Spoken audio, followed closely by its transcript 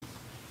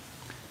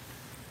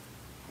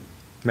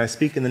May I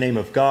speak in the name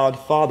of God,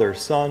 Father,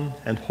 Son,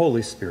 and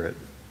Holy Spirit.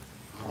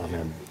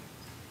 Amen.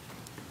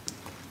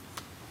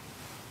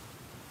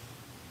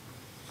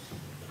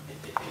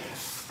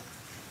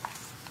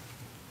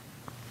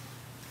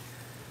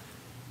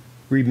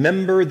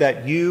 Remember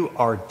that you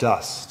are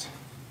dust,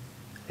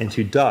 and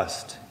to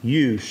dust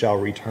you shall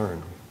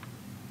return.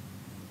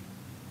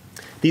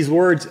 These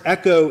words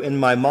echo in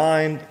my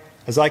mind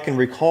as I can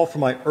recall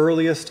from my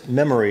earliest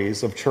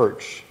memories of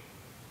church,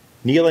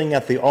 kneeling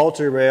at the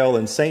altar rail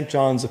in St.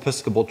 John's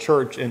Episcopal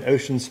Church in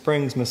Ocean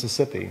Springs,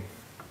 Mississippi.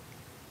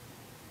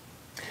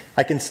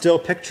 I can still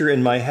picture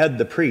in my head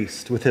the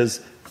priest with his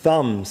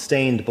thumb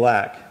stained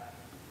black,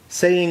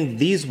 saying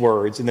these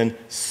words and then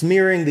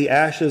smearing the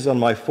ashes on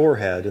my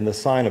forehead in the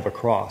sign of a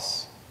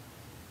cross,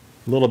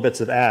 little bits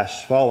of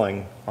ash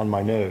falling on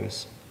my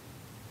nose.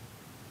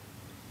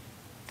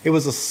 It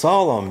was a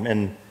solemn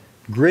and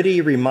gritty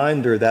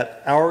reminder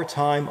that our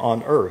time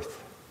on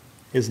earth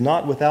is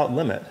not without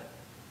limit,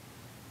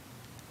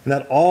 and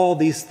that all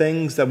these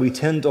things that we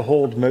tend to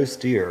hold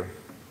most dear,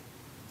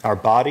 our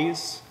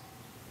bodies,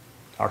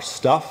 our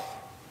stuff,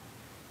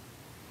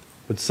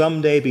 would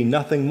someday be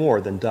nothing more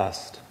than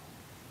dust.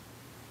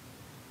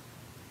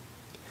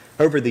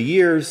 Over the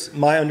years,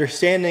 my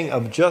understanding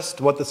of just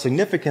what the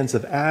significance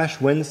of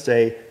Ash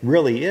Wednesday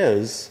really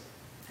is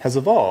has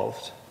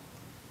evolved,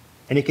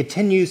 and it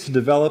continues to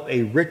develop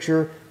a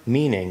richer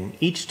meaning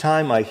each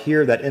time I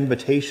hear that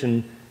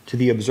invitation to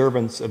the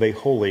observance of a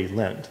holy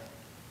Lent.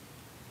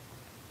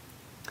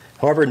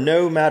 However,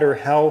 no matter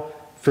how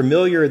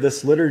familiar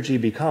this liturgy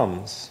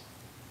becomes,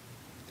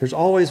 there's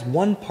always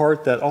one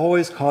part that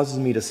always causes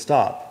me to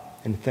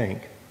stop and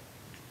think.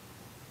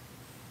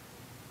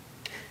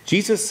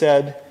 Jesus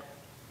said,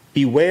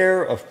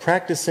 "Beware of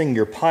practicing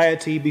your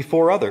piety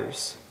before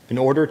others in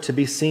order to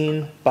be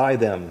seen by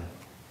them."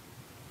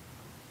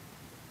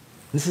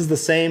 This is the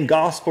same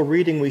gospel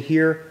reading we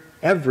hear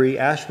every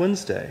Ash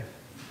Wednesday.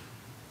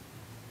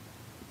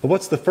 But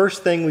what's the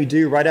first thing we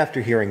do right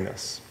after hearing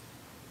this?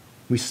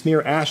 We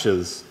smear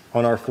ashes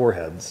on our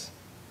foreheads.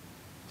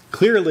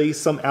 Clearly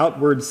some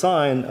outward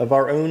sign of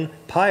our own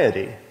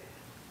piety,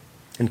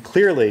 and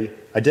clearly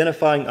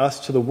identifying us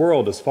to the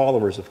world as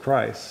followers of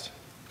Christ.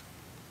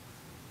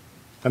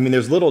 I mean,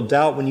 there's little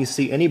doubt when you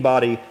see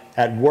anybody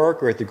at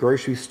work or at the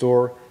grocery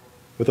store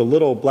with a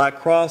little black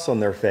cross on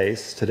their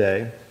face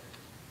today,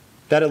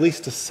 that at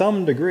least to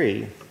some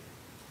degree,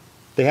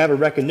 they have a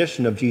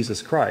recognition of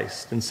Jesus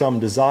Christ and some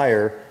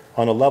desire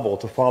on a level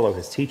to follow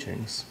his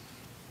teachings.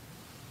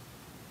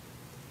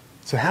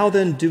 So how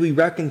then do we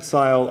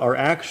reconcile our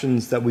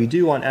actions that we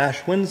do on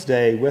Ash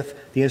Wednesday with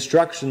the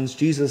instructions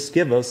Jesus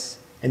gives us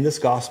in this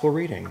gospel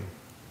reading?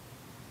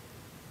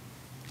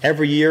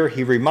 Every year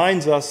he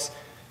reminds us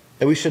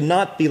that we should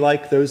not be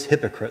like those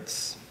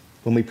hypocrites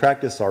when we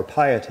practice our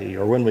piety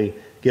or when we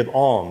give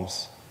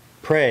alms,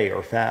 pray,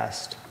 or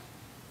fast.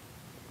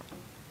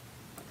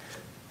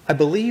 I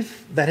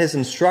believe that his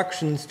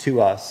instructions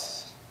to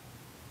us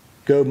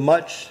go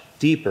much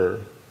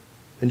deeper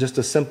than just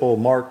a simple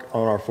mark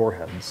on our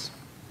foreheads,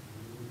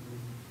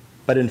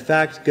 but in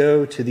fact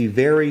go to the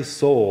very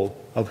soul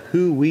of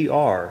who we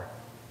are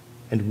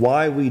and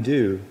why we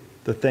do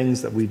the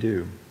things that we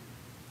do.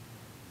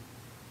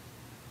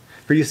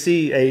 For you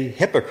see, a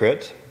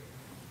hypocrite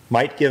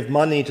might give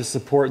money to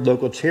support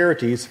local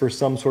charities for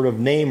some sort of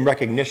name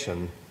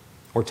recognition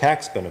or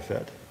tax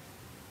benefit.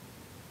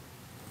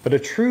 But a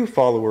true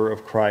follower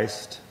of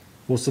Christ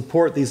will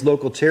support these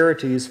local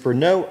charities for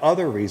no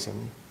other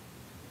reason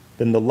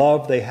than the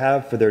love they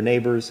have for their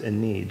neighbors in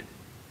need.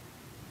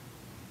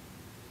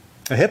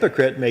 A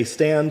hypocrite may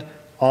stand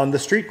on the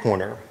street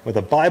corner with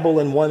a Bible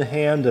in one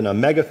hand and a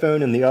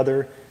megaphone in the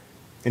other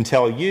and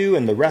tell you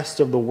and the rest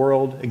of the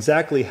world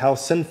exactly how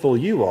sinful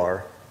you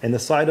are in the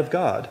sight of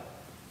God.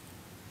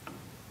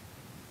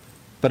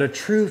 But a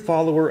true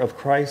follower of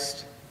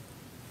Christ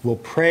will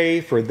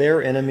pray for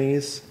their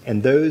enemies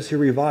and those who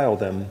revile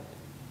them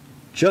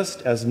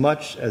just as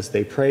much as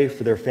they pray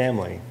for their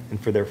family and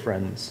for their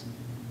friends.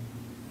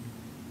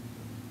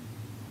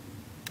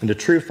 And a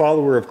true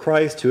follower of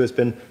Christ who has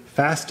been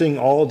fasting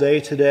all day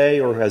today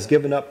or has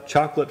given up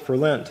chocolate for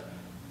Lent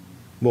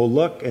will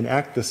look and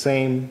act the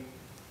same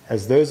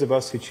as those of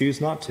us who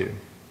choose not to.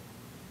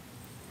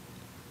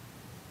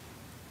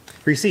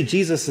 For you see,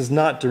 Jesus is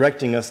not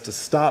directing us to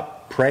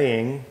stop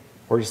praying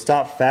or to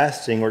stop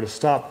fasting or to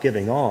stop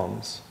giving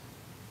alms.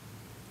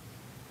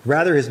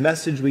 Rather, his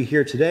message we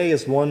hear today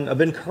is one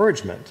of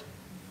encouragement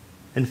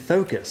and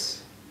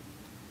focus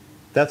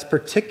that's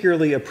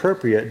particularly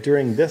appropriate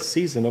during this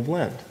season of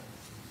Lent.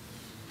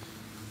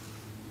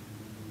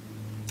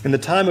 In the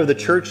time of the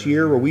church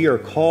year where we are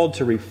called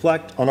to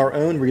reflect on our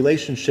own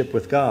relationship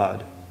with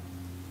God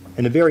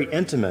in a very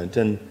intimate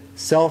and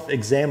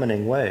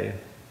self-examining way,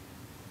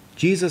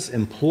 Jesus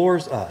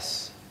implores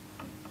us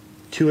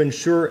to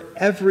ensure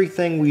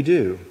everything we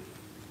do,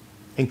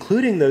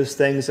 including those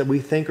things that we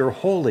think are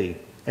holy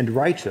and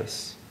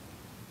righteous,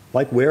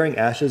 like wearing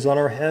ashes on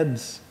our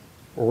heads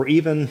or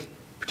even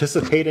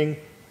participating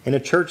in a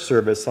church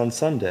service on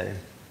Sunday.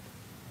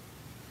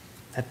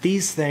 that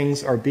these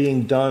things are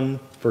being done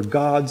for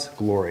God's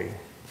glory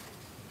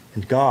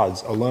and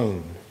God's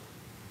alone.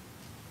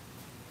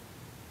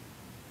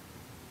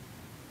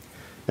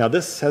 Now,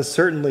 this has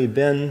certainly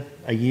been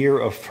a year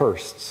of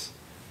firsts.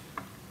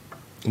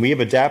 We have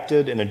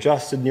adapted and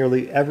adjusted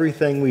nearly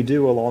everything we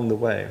do along the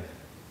way.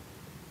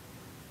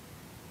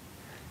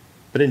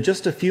 But in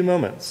just a few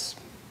moments,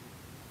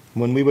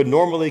 when we would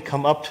normally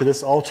come up to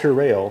this altar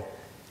rail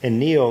and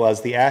kneel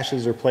as the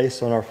ashes are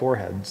placed on our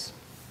foreheads,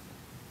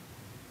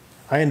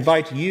 I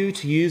invite you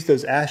to use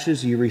those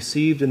ashes you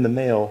received in the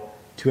mail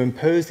to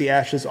impose the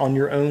ashes on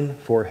your own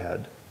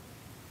forehead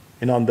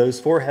and on those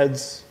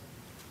foreheads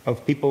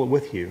of people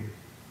with you.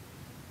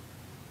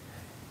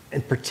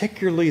 And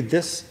particularly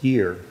this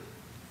year,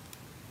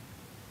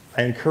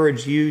 I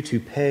encourage you to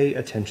pay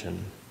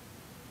attention.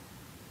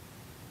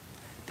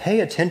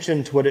 Pay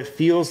attention to what it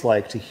feels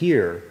like to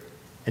hear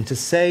and to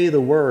say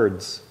the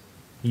words,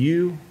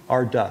 "You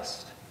are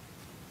dust."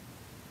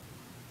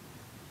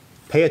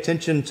 Pay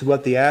attention to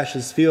what the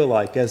ashes feel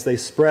like as they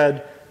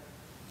spread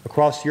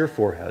across your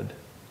forehead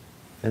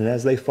and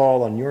as they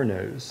fall on your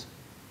nose.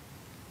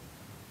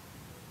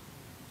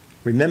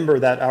 Remember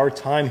that our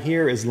time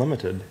here is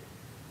limited,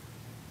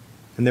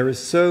 and there is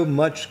so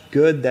much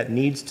good that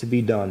needs to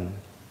be done,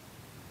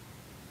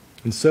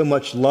 and so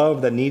much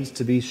love that needs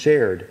to be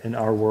shared in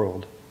our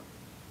world.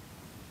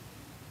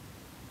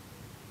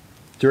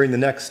 During the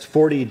next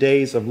 40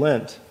 days of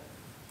Lent,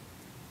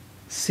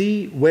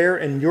 see where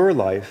in your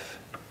life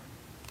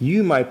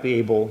you might be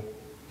able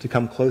to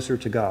come closer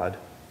to God.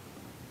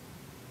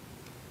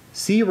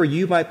 See where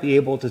you might be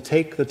able to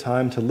take the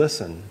time to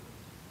listen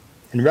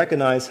and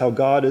recognize how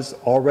God is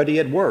already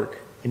at work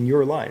in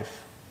your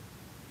life.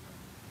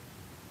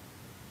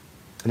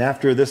 And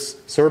after this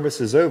service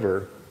is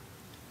over,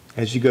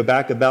 as you go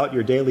back about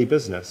your daily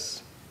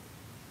business,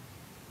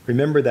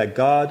 remember that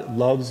God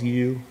loves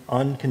you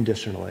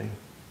unconditionally.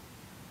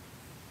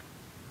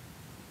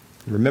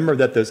 Remember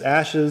that those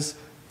ashes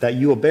that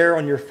you will bear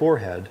on your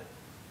forehead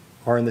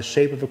are in the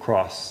shape of a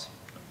cross.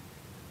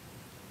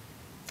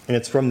 And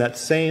it's from that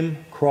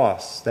same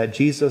cross that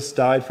Jesus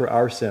died for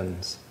our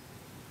sins,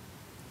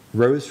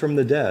 rose from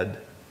the dead,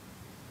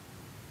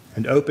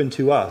 and opened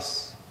to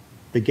us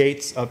the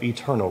gates of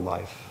eternal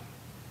life.